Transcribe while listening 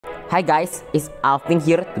Hi guys, it's Alvin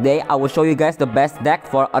here. Today I will show you guys the best deck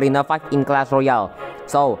for Arena 5 in Clash Royale.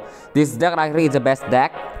 So, this deck right here is the best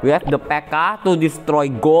deck. We have the Pekka to destroy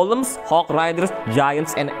golems, hawk riders,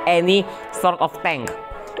 giants, and any sort of tank.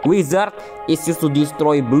 Wizard is used to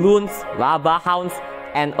destroy balloons, lava hounds,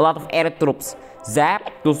 and a lot of air troops.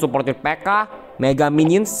 Zap to support your Pekka. Mega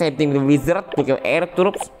minions, same thing with Wizard to kill air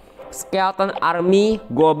troops. Skeleton army,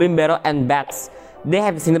 goblin barrel, and bats. They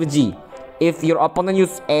have the synergy. If your opponent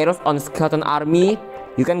use arrows on skeleton army,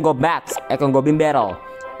 you can go bats and can goblin barrel.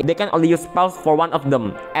 They can only use spells for one of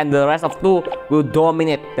them, and the rest of two will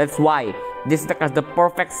dominate. That's why this deck has the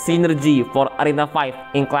perfect synergy for Arena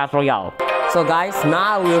 5 in Clash Royale. So guys,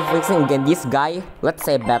 now we're fixing against this guy. Let's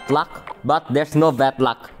say bad luck, but there's no bad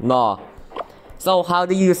luck. No. So how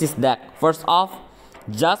do you use this deck? First off,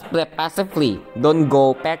 just play passively. Don't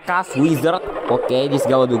go Pekka's Wizard. Okay, this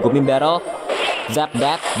guy will do goblin barrel. Zap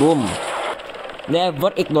that, boom.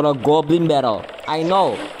 Never ignore a goblin barrel. I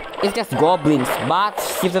know, it's just goblins, but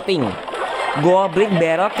here's the thing. Goblin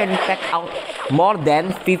barrel can take out more than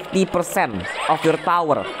 50% of your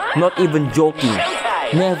tower. Not even joking.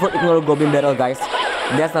 Never ignore a goblin barrel, guys.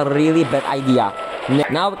 That's a really bad idea.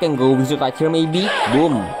 Now we can go wizard right here maybe.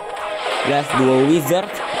 Boom. Let's do a wizard.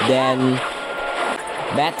 Then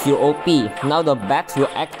bats your OP. Now the bats will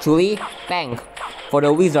actually tank for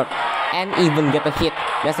the wizard and even get a hit.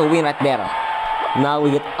 That's a win right there. Now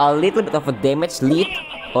we get a little bit of a damage lead.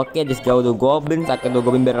 Okay, this guy will do goblins. I can do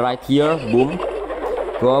goblin barrel right here. Boom.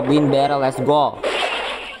 Goblin barrel, let's go.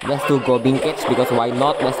 Let's do goblin cage because why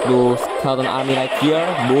not? Let's do skeleton army right here.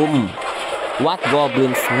 Boom. What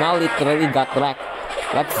goblins? Now literally got wrecked.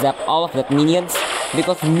 Let's zap all of that minions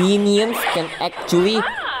because minions can actually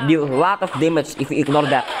deal a lot of damage if you ignore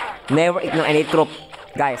that. Never ignore any troop,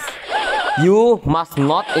 guys. You must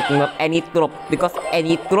not ignore any troop because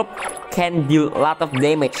any troop can deal a lot of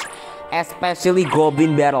damage, especially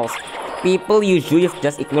goblin barrels. People usually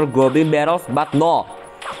just ignore goblin barrels, but no.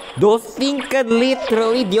 Those things can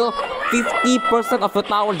literally deal 50% of the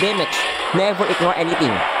tower damage. Never ignore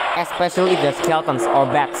anything, especially if they're skeletons or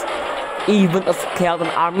bats. Even a skeleton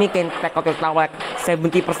army can take out your tower like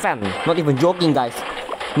 70%. Not even joking, guys.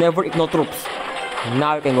 Never ignore troops.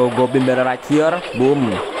 Now you can go goblin barrel right here.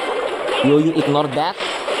 Boom. Will you ignore that?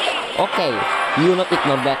 Okay. You not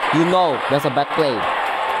ignore that. You know that's a bad play.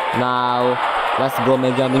 Now let's go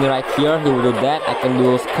mega mini right here. He will do that. I can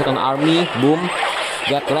do skeleton army. Boom.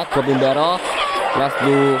 Get wrecked, goblin barrel. Let's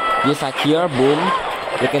do this right here. Boom.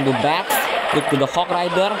 We can do bats. Click to the hawk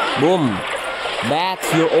rider. Boom. Bats,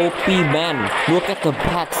 your OP man. Look at the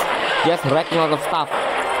bats. Just wrecking a lot of stuff.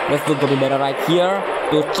 Let's do goblin barrel right here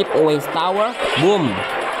to chip away his tower. Boom.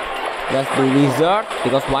 Let's do wizard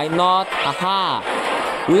because why not? Haha.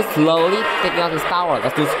 We slowly taking out his tower.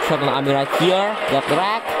 Let's do skeleton army right here. Get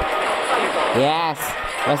wrecked. Yes.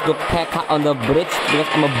 Let's do Pekka on the bridge because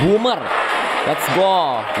I'm a boomer. Let's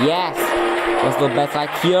go. Yes. Let's do bats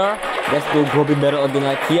right here. Let's do goblin barrel again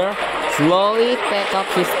right here. Slowly take out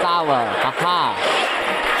his tower. Haha.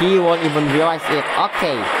 He won't even realize it.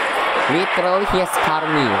 Okay. Literally he has scared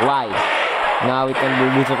me. Why? Now we can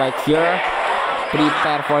do wizard right here.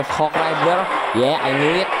 Prepare for his hawk rider. Yeah, I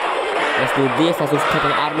knew it. Let's do this. Let's do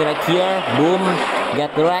skeleton army right here. Boom.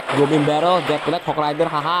 Get wrecked. Goblin barrel. Get wrecked. Hawk rider.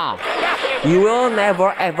 Haha. You will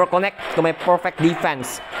never ever connect to my perfect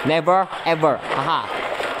defense. Never ever. Haha.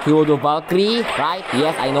 He will do Valkyrie. Right?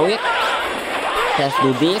 Yes, I know it. Let's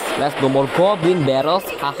do this. Let's do more goblin barrels.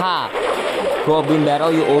 Haha. Goblin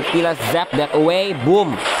barrel. You OP. Let's zap that away.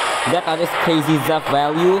 Boom. That is crazy zap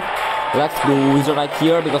value. Let's do wizard right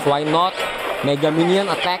here because why not? Mega minion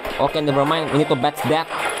attack. Okay, never mind. We need to bats that.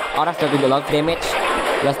 Or else that will do a lot of damage.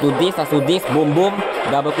 Let's do this. Let's do this. Boom, boom.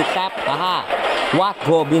 Double quick tap. Haha. What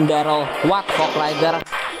goblin barrel? What hawk rider?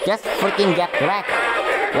 Just freaking get wrecked.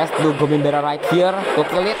 Let's do goblin barrel right here to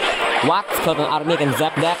kill it. What? Skeleton army can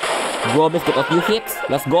zap that. Goblins get a few hits.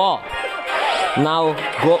 Let's go. Now,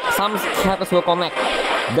 go. Some skeletons will connect.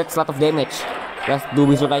 That's a lot of damage. Let's do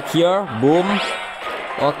wizard right here. Boom.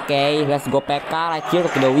 Okay, let's go Pekka right here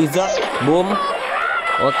to the wizard. Boom.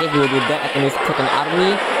 Okay, he will do that. I can use skeleton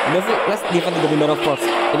army. Let's defend the goblin barrel first.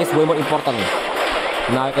 It is way more important.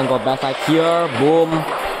 Now I can go back right here. Boom.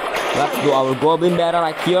 Let's do our goblin barrel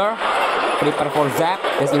right here. Prepare for zap,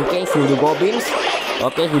 just in case he will do goblins.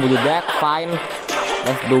 Okay, he will do that. Fine.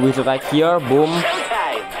 Let's do wizard right here. Boom.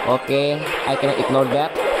 Okay, I cannot ignore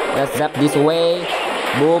that. Let's zap this way.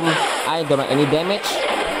 Boom. I don't have any damage.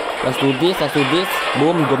 Let's do this. Let's do this.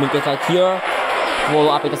 Boom. Goblin cage right here.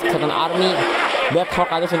 Follow up with the skeleton army. That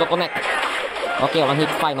hawk rider should not connect. Okay, one hit.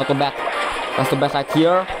 Fine. Not too bad. Let's do best right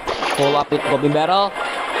here. Follow up with goblin barrel.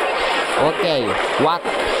 Okay, what?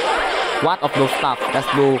 What of those stuff? Let's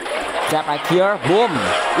do zap right here. Boom.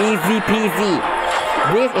 Easy peasy.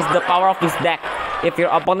 This is the power of this deck. If your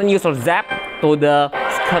opponent uses zap to the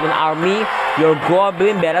skeleton army, your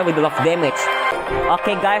goblin better with a lot of damage.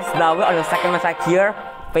 Okay guys, now we're on the second match right here.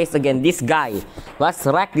 Face again this guy. Let's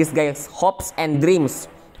wreck this guy's hopes and dreams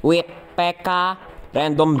with Pekka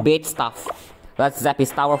random bait stuff. Let's zap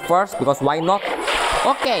his tower first because why not?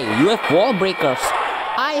 Okay, you have wall breakers.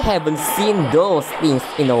 I haven't seen those things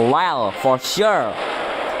in a while for sure.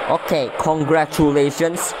 Okay,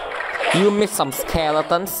 congratulations. You missed some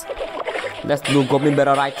skeletons. Let's do goblin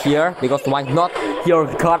battle right here because why not? Your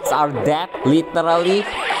guards are dead, literally.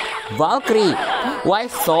 Valkyrie. Why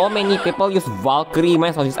so many people use Valkyrie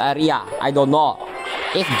mines on this area? I don't know.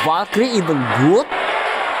 Is Valkyrie even good?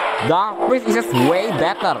 Dark Priest is just way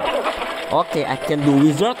better. Okay, I can do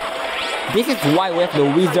wizard. This is why we have the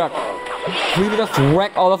wizard. We just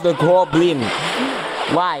wreck all of the goblin.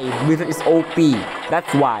 Why? Wizard is OP.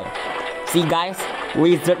 That's why. See guys,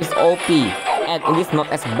 wizard is OP. And it is not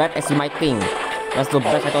as bad as you might think. Let's do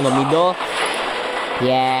best right on the middle.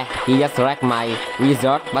 Yeah, he just wrecked my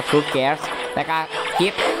wizard, but who cares? Pekka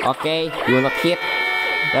hit. Okay, you will not hit.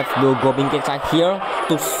 Let's do goblin cage right here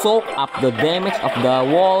to soak up the damage of the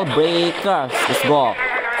wall breakers. Let's go.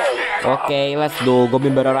 Okay, let's do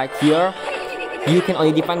goblin barrel right here. You can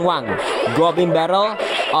only defend one, goblin barrel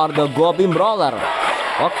or the goblin brawler.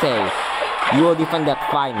 Okay, you will defend that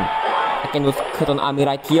fine. I can do skeleton army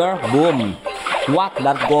right here. Boom. What?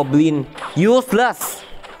 That goblin useless.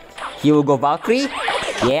 He will go Valkyrie.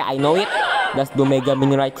 Yeah, I know it. Let's do mega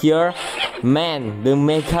minion right here. Man, the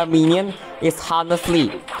mega minion is honestly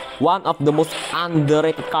one of the most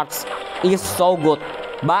underrated cards. It is so good,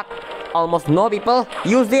 but almost no people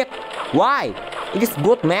use it. Why? It is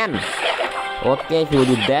good, man. Okay, he will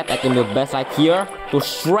do that. I can do best right here to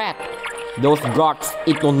shred those guards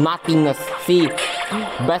into nothingness. See,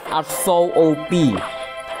 best are so OP.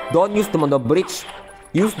 Don't use them on the bridge.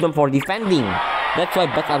 Use them for defending. That's why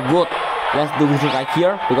best are good. Let's do wizard right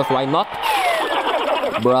here because why not?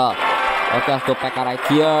 Bruh. Okay, let's do Pekka right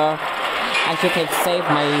here. I should have saved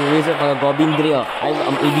my wizard for the goblin drill.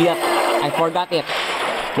 I'm idiot. I forgot it.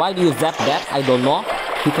 Why do you zap that? I don't know.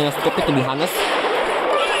 You kind of stupid to be honest.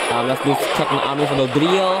 Let's do check my army for the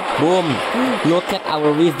drill. Boom. Look at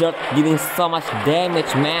our wizard dealing so much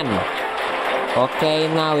damage, man. Okay,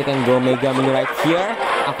 now we can go mega mini right here.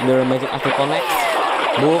 After magic after connects.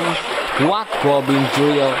 Boom. What goblin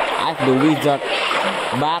drill? I have the wizard,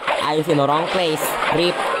 but I was in the wrong place.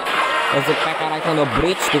 Rip. Let's do Pekka right on the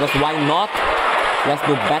bridge because why not? Let's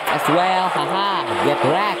do bats as well. Haha. Get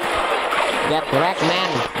wrecked. Get wrecked,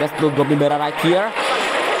 man. Let's do goblin barrel right here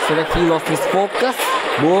so that he lost his focus.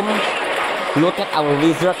 Boom. Look at our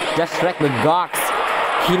wizard just wreck the guards.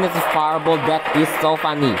 He needs a fireball. That is so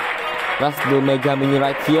funny. Let's do mega mini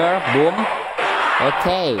right here. Boom.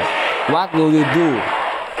 Okay. What will you do?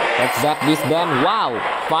 Let's zap this then. Wow.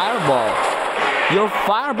 Fireball. Your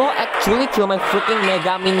fireball actually killed my freaking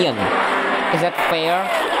mega minion. Is that fair?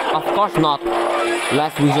 Of course not.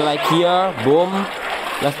 Let's wizard right here. Boom.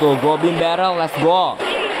 Let's do goblin barrel. Let's go.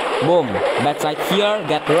 Boom. Bats right here.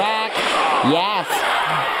 Get wrecked. Yes.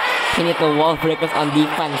 He need the wall breakers on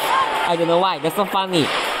defense. I don't know why. That's so funny.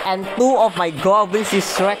 And two of my goblins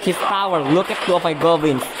just wrecked his tower. Look at two of my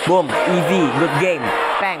goblins. Boom. Easy. Good game.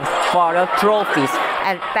 Thanks for the trophies.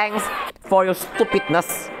 And thanks for your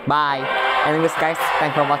stupidness. Bye. Anyways guys,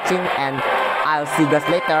 thanks for watching and I'll see you guys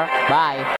later. Bye.